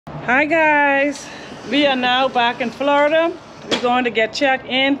Hi guys, we are now back in Florida. We're going to get checked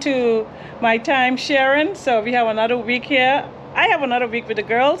into my time sharing. So we have another week here. I have another week with the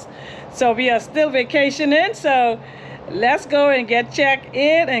girls. So we are still vacationing. So let's go and get checked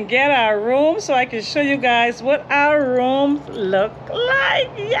in and get our room so I can show you guys what our rooms look like.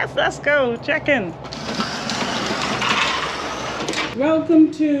 Yes, let's go check in.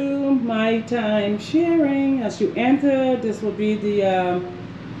 Welcome to my time sharing. As you enter, this will be the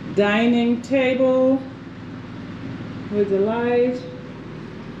dining table with the light.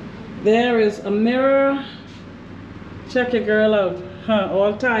 There is a mirror. Check your girl out,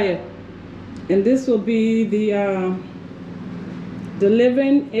 all tired. And this will be the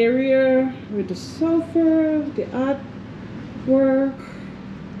living area with the sofa, the artwork.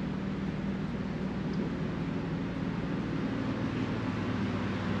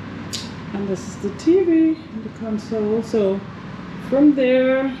 And this is the TV, the console. So from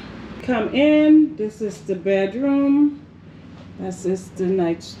there, come in. This is the bedroom. This is the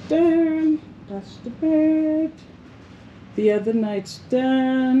nightstand. That's the bed. The other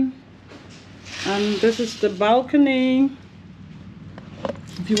nightstand. And this is the balcony.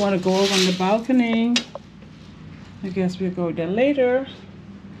 If you want to go over on the balcony, I guess we'll go there later.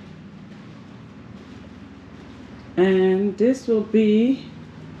 And this will be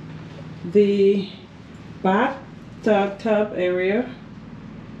the bathtub area.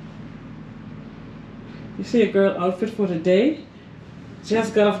 You see a girl outfit for the day.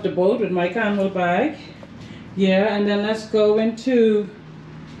 Just got off the boat with my camel bag. Yeah, and then let's go into,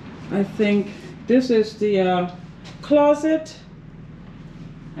 I think this is the closet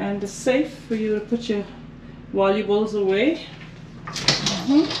and the safe for you to put your valuables away.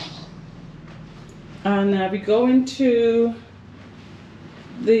 And we go into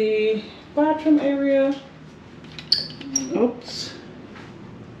the bathroom area. Oops.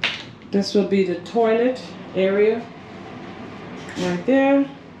 This will be the toilet area right there.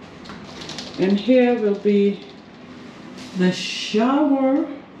 And here will be the shower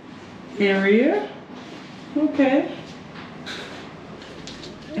area. Okay.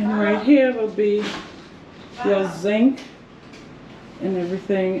 And right here will be your zinc and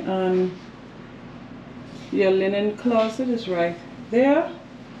everything. Your linen closet is right there.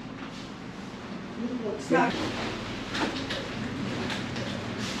 Okay.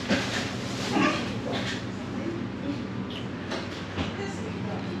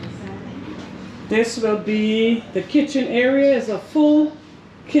 This will be the kitchen area. Is a full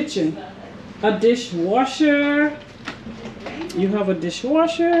kitchen. A dishwasher. You have a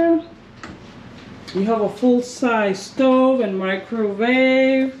dishwasher. You have a full-size stove and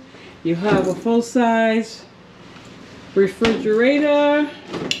microwave. You have a full-size refrigerator.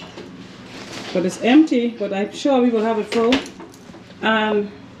 But it's empty, but I'm sure we will have it full.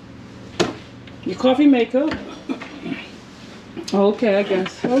 Your coffee maker. Okay, I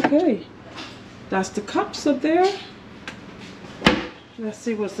guess. Okay. That's the cups up there. Let's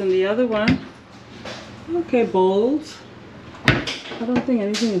see what's in the other one. Okay, bowls. I don't think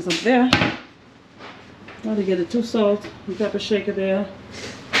anything is up there. Got to get a 2 salt and pepper shaker there.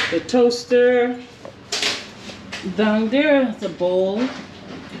 The toaster. Down there is a bowl.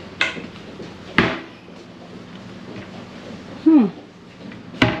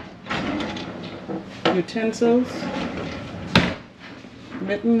 Utensils.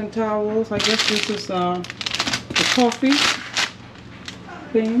 Mitten and towels. I guess this is the coffee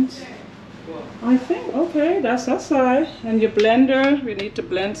things. I think, okay, that's that side. And your blender, we need to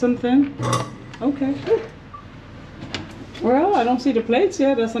blend something. Okay. Well, I don't see the plates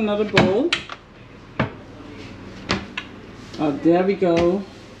yet. That's another bowl. Oh, there we go.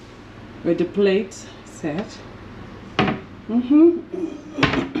 With the plates set.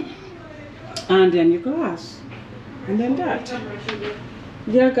 And then your glass. And then that.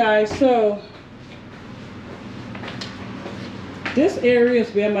 Yeah, guys, so this area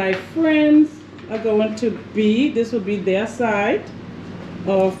is where my friends are going to be. This will be their side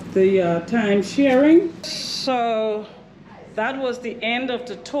of the time sharing. So that was the end of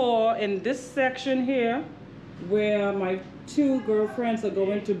the tour in this section here where my 2 girlfriends are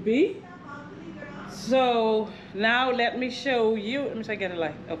going to be. So now let me show you, let me try to get a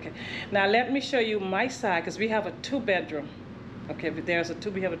light. Okay, now let me show you my side because we have a 2-bedroom. Okay, but we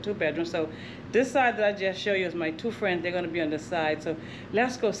have a 2-bedroom. So this side that I just showed you is my 2 friends. They're going to be on this side. So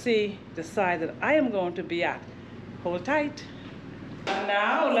let's go see the side that I am going to be at. Hold tight. And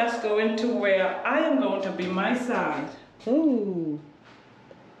now let's go into where I am going to be, my side. Ooh.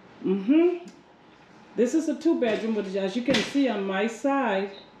 This is a 2-bedroom, but as you can see on my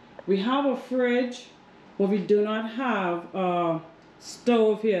side, we have a fridge, but we do not have a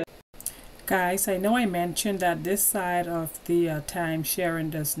stove here. Guys, I know I mentioned that this side of the time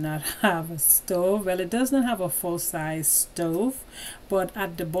sharing does not have a stove. Well, it does not have a full-size stove, but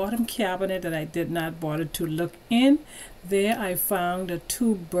at the bottom cabinet that I did not bother to look in, there I found a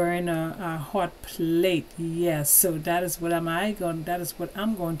 2-burner hot plate. Yes, so that is what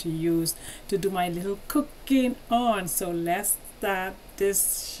I'm going to use to do my little cooking on. So let's start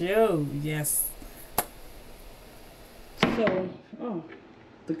this show. Yes. So,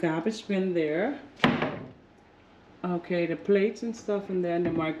 the garbage bin there. Okay, the plates and stuff in there in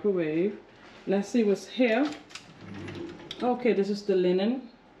the microwave. Let's see what's here. Okay, this is the linen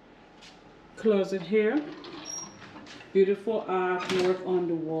closet here. Beautiful artwork on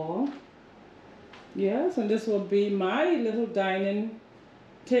the wall. Yes, and this will be my little dining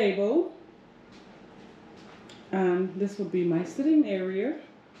table. And this will be my sitting area.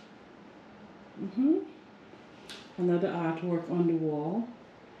 Another artwork on the wall.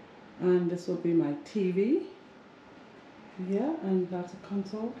 And this will be my TV. Yeah, and that's a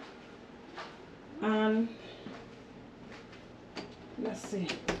console. And let's see.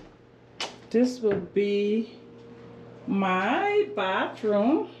 This will be my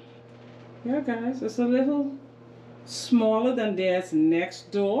bathroom. Yeah, guys, it's a little smaller than theirs next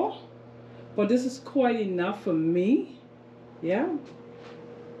door, but this is quite enough for me. Yeah.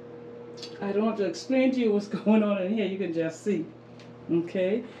 I don't have to explain to you what's going on in here. You can just see.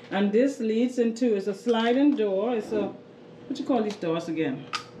 Okay, and this leads into, it's a sliding door. It's a, what you call these doors again?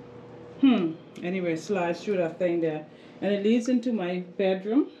 Anyway, slides through that thing there. And it leads into my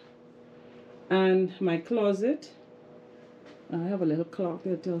bedroom and my closet. I have a little clock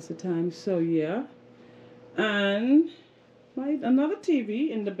that tells the time, so yeah. And another TV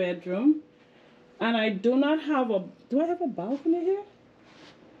in the bedroom. And I do not have a, do I have a balcony here?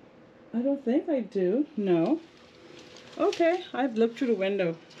 I don't think I do, no. Okay, I've looked through the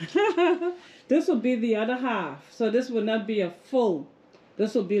window. This will be the other half. So this will not be a full.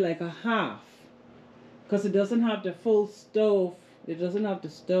 This will be like a half. Because it doesn't have the full stove. It doesn't have the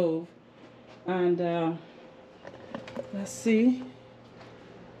stove. And let's see.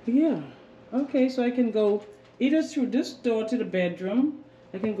 Yeah. Okay, so I can go either through this door to the bedroom.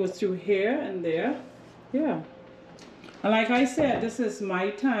 I can go through here and there. Yeah. And like I said, this is my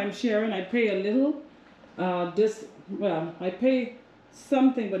time sharing. I pay a little. Well, I pay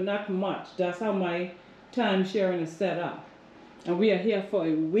something, but not much. That's how my time sharing is set up. And we are here for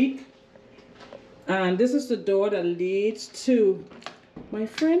a week. And this is the door that leads to my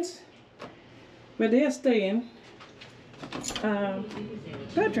friends, where they are staying,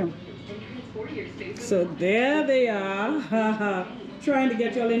 bedroom. So there they are, trying to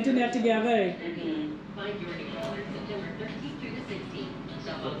get your internet together.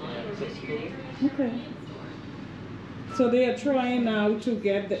 Okay. So they are trying now to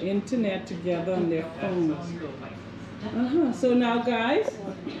get the internet together on their phones. So now, guys,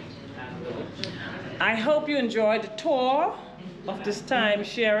 I hope you enjoyed the tour of this time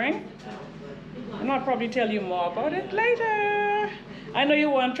sharing. And I'll probably tell you more about it later. I know you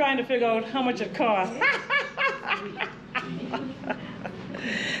weren't trying to figure out how much it costs.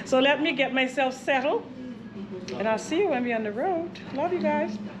 So let me get myself settled. And I'll see you when we're on the road. Love you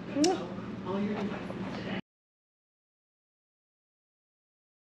guys.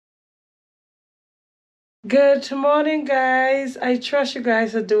 Good morning, guys. I trust you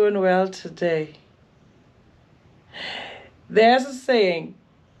guys are doing well today. There's a saying,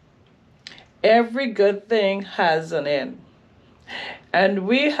 every good thing has an end. And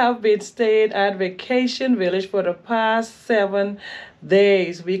we have been staying at Vacation Village for the past 7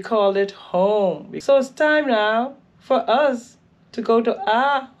 days. We call it home. So it's time now for us to go to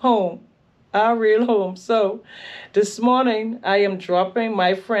our home, our real home. So this morning I am dropping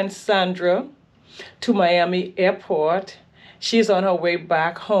my friend Sandra to Miami Airport. She's on her way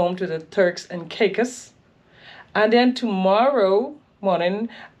back home to the Turks and Caicos. And then tomorrow morning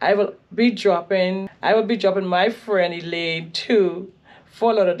I will be dropping my friend Elaine to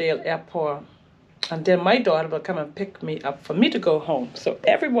Fort Lauderdale Airport. And then my daughter will come and pick me up for me to go home. So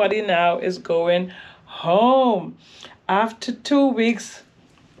everybody now is going home after 2 weeks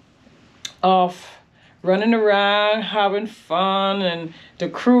of running around, having fun, and the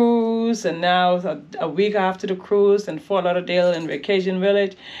cruise, and now a week after the cruise and Fort Lauderdale and Vacation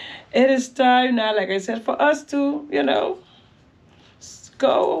Village. It is time now, like I said, for us to,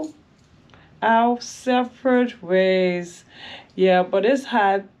 go our separate ways. Yeah, but it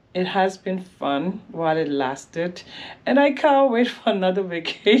has been fun while it lasted, and I can't wait for another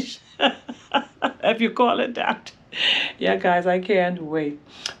vacation, if you call it that. Yeah, guys, I can't wait.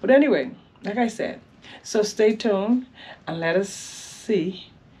 But anyway, like I said, so stay tuned and let us see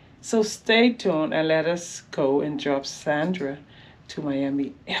So stay tuned and let us go and drop Sandra to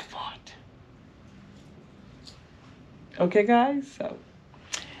Miami Airport. Okay, guys? So,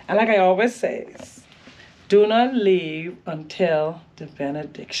 and like I always say, do not leave until the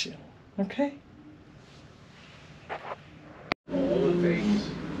benediction. Okay? All the things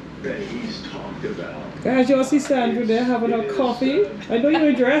that he's talked about. Guys, y'all see Sandra there having her coffee. I know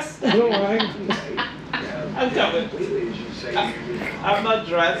you're dressed. I don't mind. I'm coming. I'm not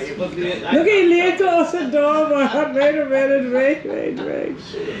dressed, but Look at Leah close the door, man. Wait a minute, wait.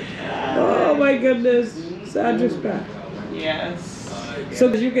 Oh my goodness. Sandra's back. yes. So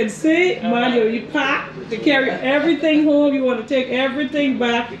as you can see, mind you pack to carry everything home. You want to take everything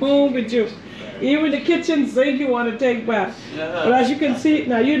back home with you. Even the kitchen sink you want to take back. But as you can see,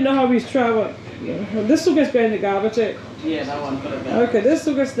 now you know how we travel. This suitcase going in the garbage. Yeah, that one for the back. Okay, this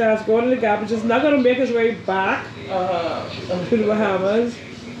suitcase starts going in the garbage. It's not going to make its way back to the Bahamas.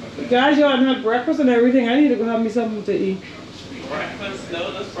 Guys, y'all had breakfast and everything. I need to go have me something to eat. Breakfast?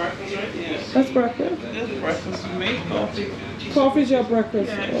 No, that's breakfast right here. That's breakfast? That's breakfast for me. Coffee. Coffee's your breakfast?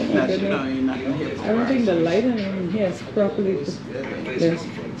 Yeah. Oh my You're goodness. not gonna hit I don't think the lighting in here is properly. Yes.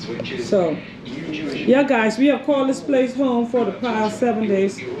 So, yeah, guys, we have called this place home for the past 7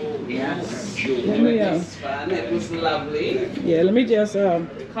 days. Yes. Let me, It was fun. It was lovely. yeah, let me just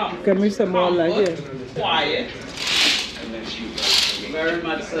give me some more light here. Quiet. Very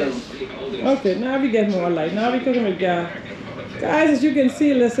much so. Okay, now we get more light. Now we cooking with gas. Guys, as you can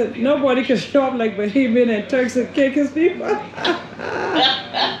see, listen, nobody can show up like Bahamian and Turks and Caicos people.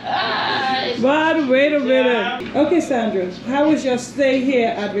 But wait a minute. Okay, Sandra, how was your stay here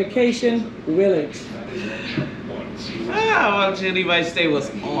at Vacation Village? Well, Judy, my stay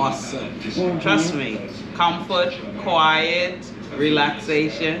was awesome. Trust me. Comfort, quiet,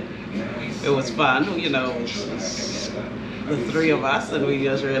 relaxation. It was fun. You know, it was the three of us, and we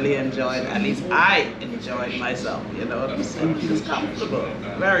just really enjoyed. At least I enjoyed myself. You know what I'm saying? It was comfortable,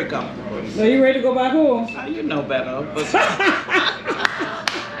 very comfortable. Are you ready to go back home? You know better, but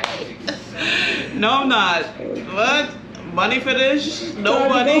no, I'm not. But money finish, no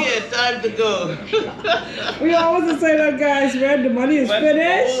money, and time to go. We always say that, guys, when the money is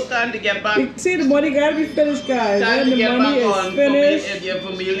finished. Time to get back. See, the money gotta be finished, guys. Time When to the get money back is on finished. your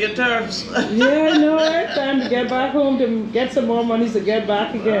familiar terms. Yeah, I know it. Time to get back home to get some more money to get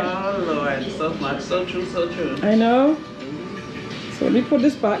back again. Oh Lord, so much, so true, so true. I know. So let me put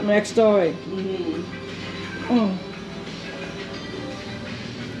this back next door. Oh.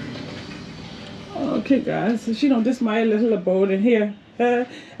 Okay, guys. So, you know, this is my little abode in here.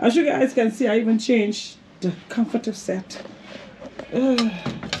 As you guys can see, I even changed the comforter set.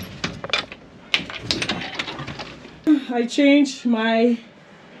 I changed my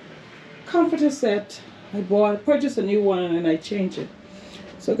comforter set. I purchased a new one and I changed it.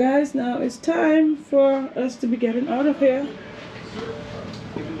 So guys, now it's time for us to be getting out of here.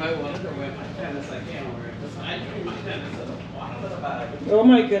 If I wanted to wear my tennis, I can't wear it because I drew my tennis at the bottom of the bag. Oh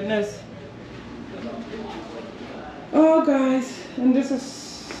my goodness. Oh guys, and this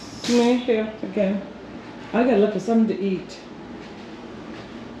is me here again. I gotta look for something to eat.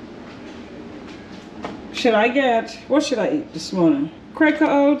 Should I get, what should I eat this morning? Cracker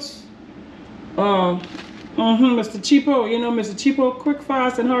oats? Mr. Cheapo, you know, Mr. Cheapo, quick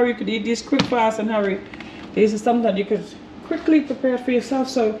fast and hurry. You could eat these quick fast and hurry. These are something that you could quickly prepare for yourself.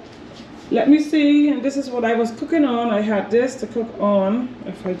 So let me see, and this is what I was cooking on. I had this to cook on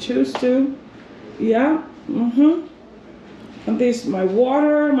if I choose to. Yeah, and this my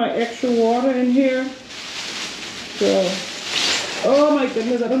water, my extra water in here. So, oh my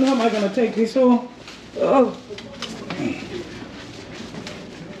goodness, I don't know how am I gonna take this home. Oh.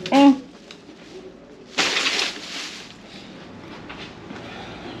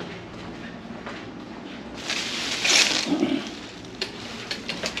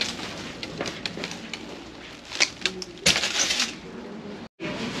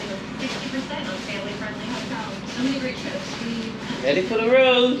 Ready for the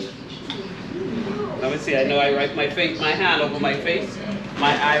road. Let me see, I know I write my face, my hand over my face,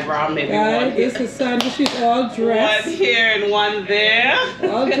 my eyebrow, maybe Guys, one this here. is Sandra. She's all dressed. One here and one there.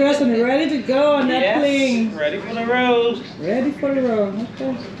 All dressed and ready to go on that Yes, plane. ready for the road. Ready for the road.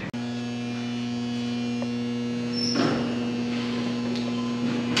 Okay.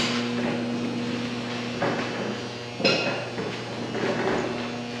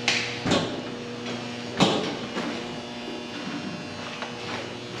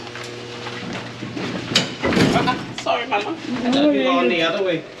 Sorry, Mama. I thought you were on the other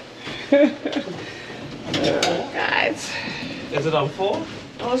way. Guys. Is it on 4?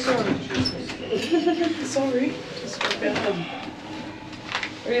 Oh, sorry. Sorry. Just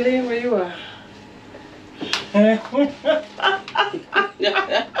Really? Where you are? I'm gonna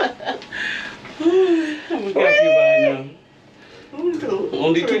capture now.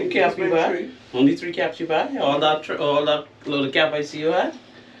 Only two caps you buy? Only 3 caps you buy? All that little cap I see you had?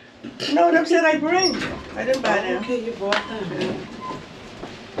 No, them said I bring. I didn't buy them. Okay, you bought them.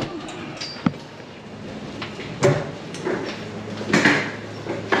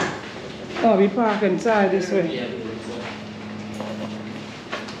 Oh, we park inside this way.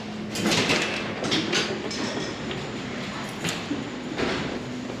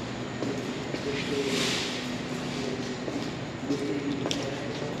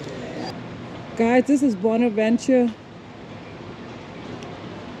 Guys, this is Bonaventure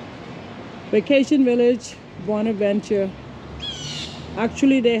Vacation Village, Bonaventure.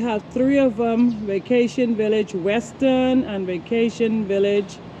 Actually, they have 3 of them: Vacation Village Western and Vacation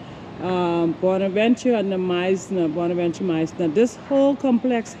Village Bonaventure and the Meisner, Bonaventure Meisner. This whole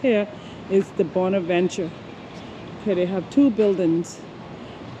complex here is the Bonaventure. Okay, they have 2 buildings,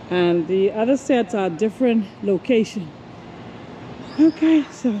 and the other sets are different location. Okay,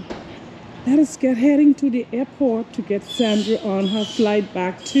 so let us get heading to the airport to get Sandra on her flight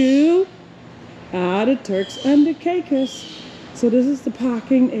back to the Turks and the Caicos. So this is the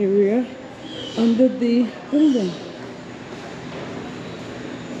parking area under the building.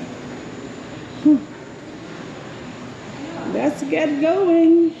 Let's get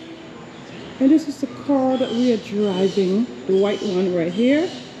going. And this is the car that we are driving, the white one right here.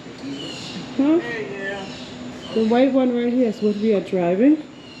 Yeah. The white one right here is what we are driving.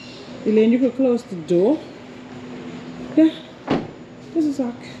 Elaine, you could close the door. Yeah, this is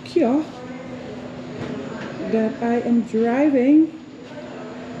our Kia that I am driving.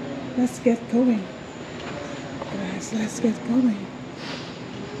 Let's get going. Guys, let's get going.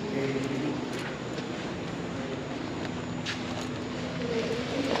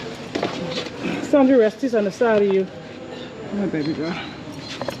 Sandra, rest is on the side of you. My baby girl.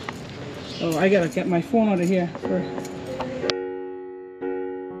 Oh, I gotta get my phone out of here first.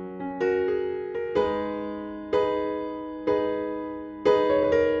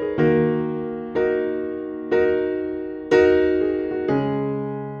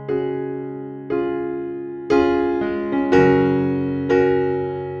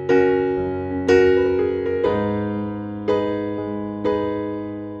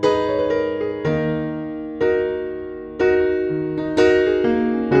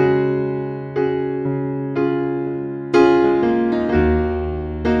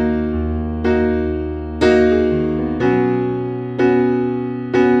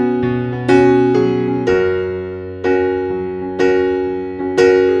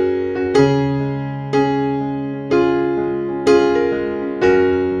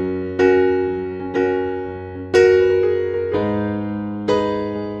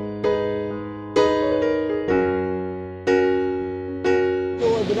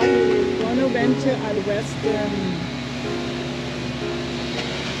 Bonaventure at Western.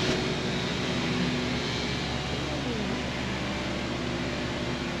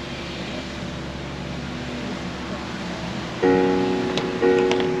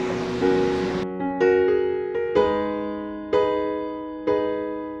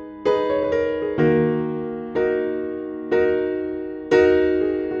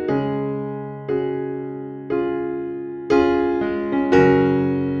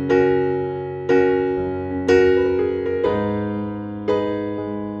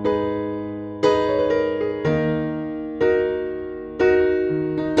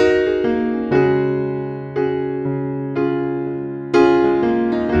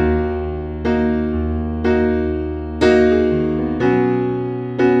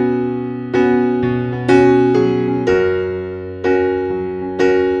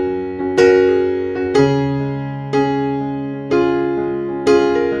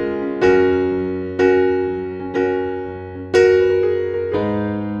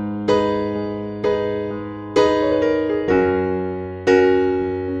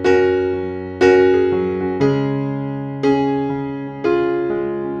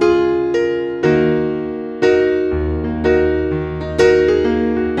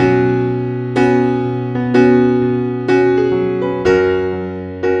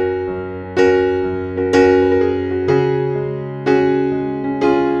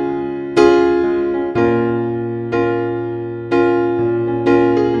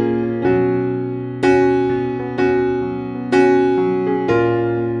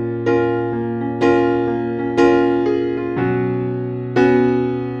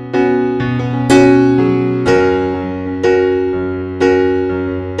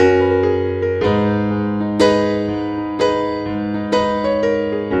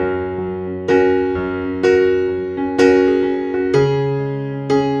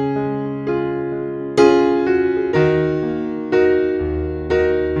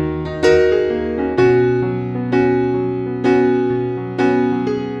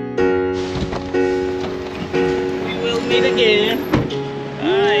 again.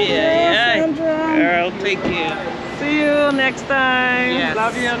 Ay, ay, ay. Sandra. Girl, take care. See you next time. Yes,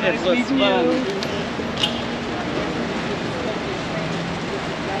 Love you. it Nice was meeting fun. you.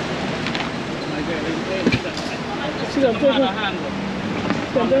 She's gonna take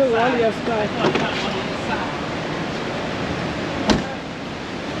all your stuff.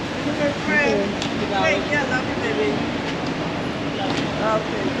 Okay, friend. Take care, love you, baby.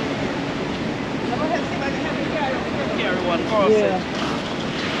 Okay. I'm gonna see if I can help you Carry one cross Yeah.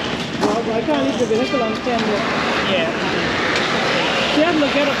 Well, I can't leave the vehicle unattended. Yeah. Jeff,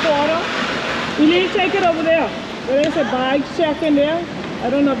 look at a porter. You need to take it over there. There's a bag check in there. I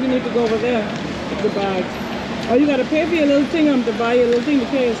don't know if you need to go over there with the bags. Oh, you gotta pay for your little thing to buy your little thing to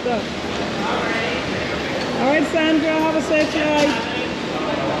carry your stuff. All right, Sandra, have a safe flight.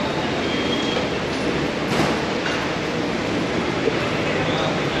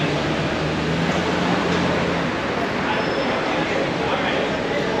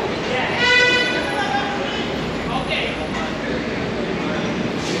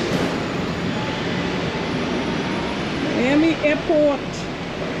 Miami Airport.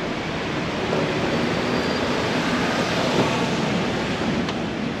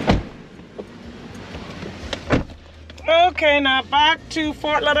 Okay, now back to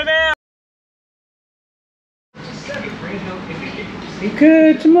Fort Lauderdale.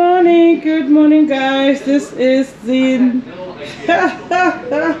 Good morning guys. This is the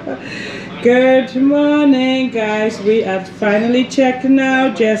good morning guys. We are finally checked now,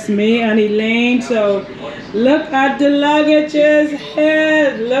 just me and Elaine. So look at the luggages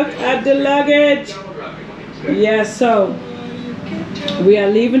here. Look at the luggage. Yes, so we are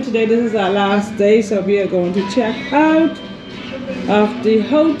leaving today. This is our last day, so we are going to check out of the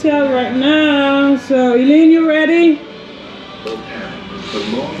hotel right now. So Elaine, you ready?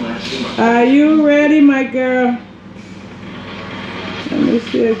 Are you ready, my girl? Let me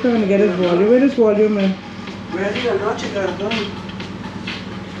see. I'm trying to get his volume. Where is volume, man? Ready or not, you gotta go.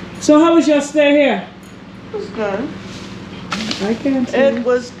 So how was your stay here? It was good. I can't see. It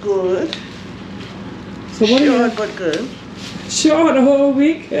was good. So what are you? Short but good. Sure, the whole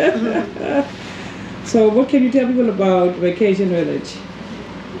week. So what can you tell people about Vacation Village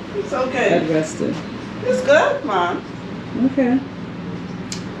It's at okay. Weston? It's good, Mom. Okay.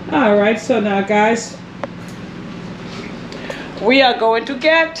 All right. So now, guys, we are going to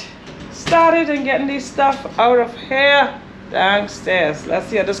get started and getting this stuff out of here downstairs. Let's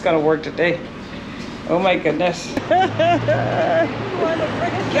see how this is gonna work today. Oh my goodness. Yeah,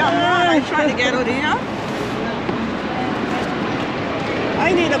 I'm trying to get out here.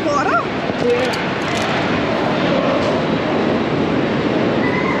 I need a porter.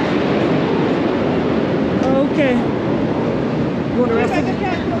 Okay. You want to wrestle?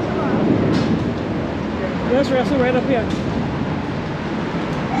 Yes, wrestle right up here.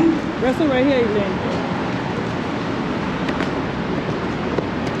 Wrestle right here, Elaine.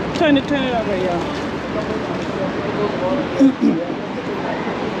 Turn it up right here.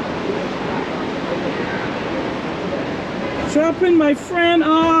 Dropping my friend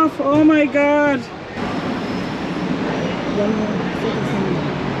off. Oh my God. One more.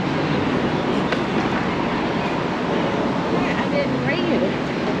 I didn't read it.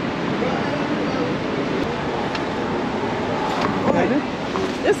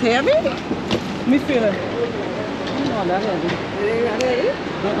 It's heavy. Let me feel it. Oh, that heavy. It ain't that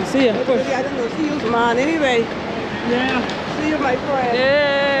heavy. See ya. Push. I didn't know she used mine anyway. Yeah. See you, my friend.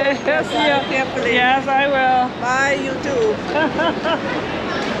 Yeah. See ya. Carefully. Yes, I will. Bye, you too.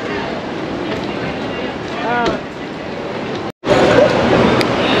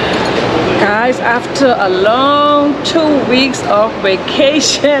 Guys, after a long 2 weeks of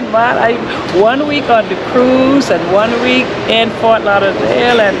vacation, man, 1 week on the cruise and 1 week in Fort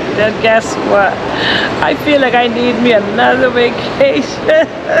Lauderdale, and then guess what? I feel like I need me another vacation.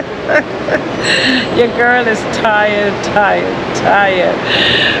 Your girl is tired.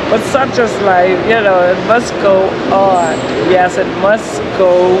 But such is life, you know, it must go on. Yes, it must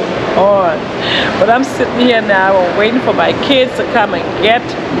go on. But I'm sitting here now and waiting for my kids to come and get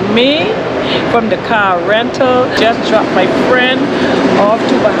me from the car rental. Just dropped my friend off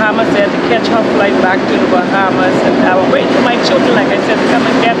to Bahamas there to catch her flight back to the Bahamas, and I was waiting for my children, like I said, to come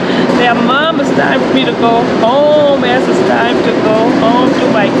and get their mom. It's time for me to go home. Yes, it's time to go home to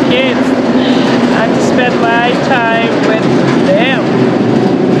my kids and to spend my time with them.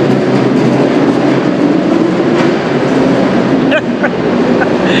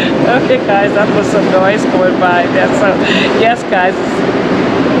 Okay guys, that was some noise going by there. So yes guys,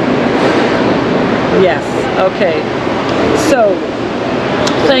 yes, okay. So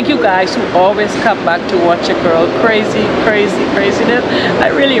Thank you guys who always come back to watch your girl craziness. I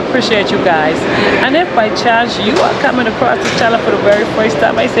really appreciate you guys. And if by chance you are coming across the channel for the very first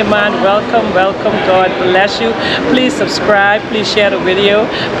time, I say, man, welcome. God bless you. Please subscribe, please share the video,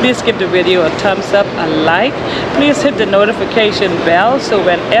 please give the video a thumbs up, a like, please hit the notification bell so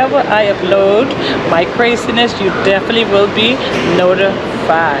whenever I upload my craziness, you definitely will be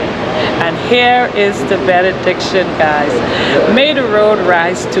notified. And here is the benediction, guys. May the road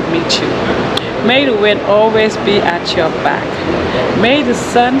rise to meet you. May the wind always be at your back. May the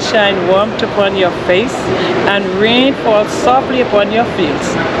sun shine warmth upon your face and rain fall softly upon your fields.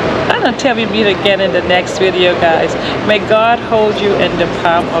 And until we meet again in the next video, guys, may God hold you in the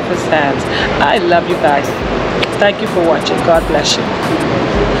palm of his hands. I love you guys. Thank you for watching. God bless you.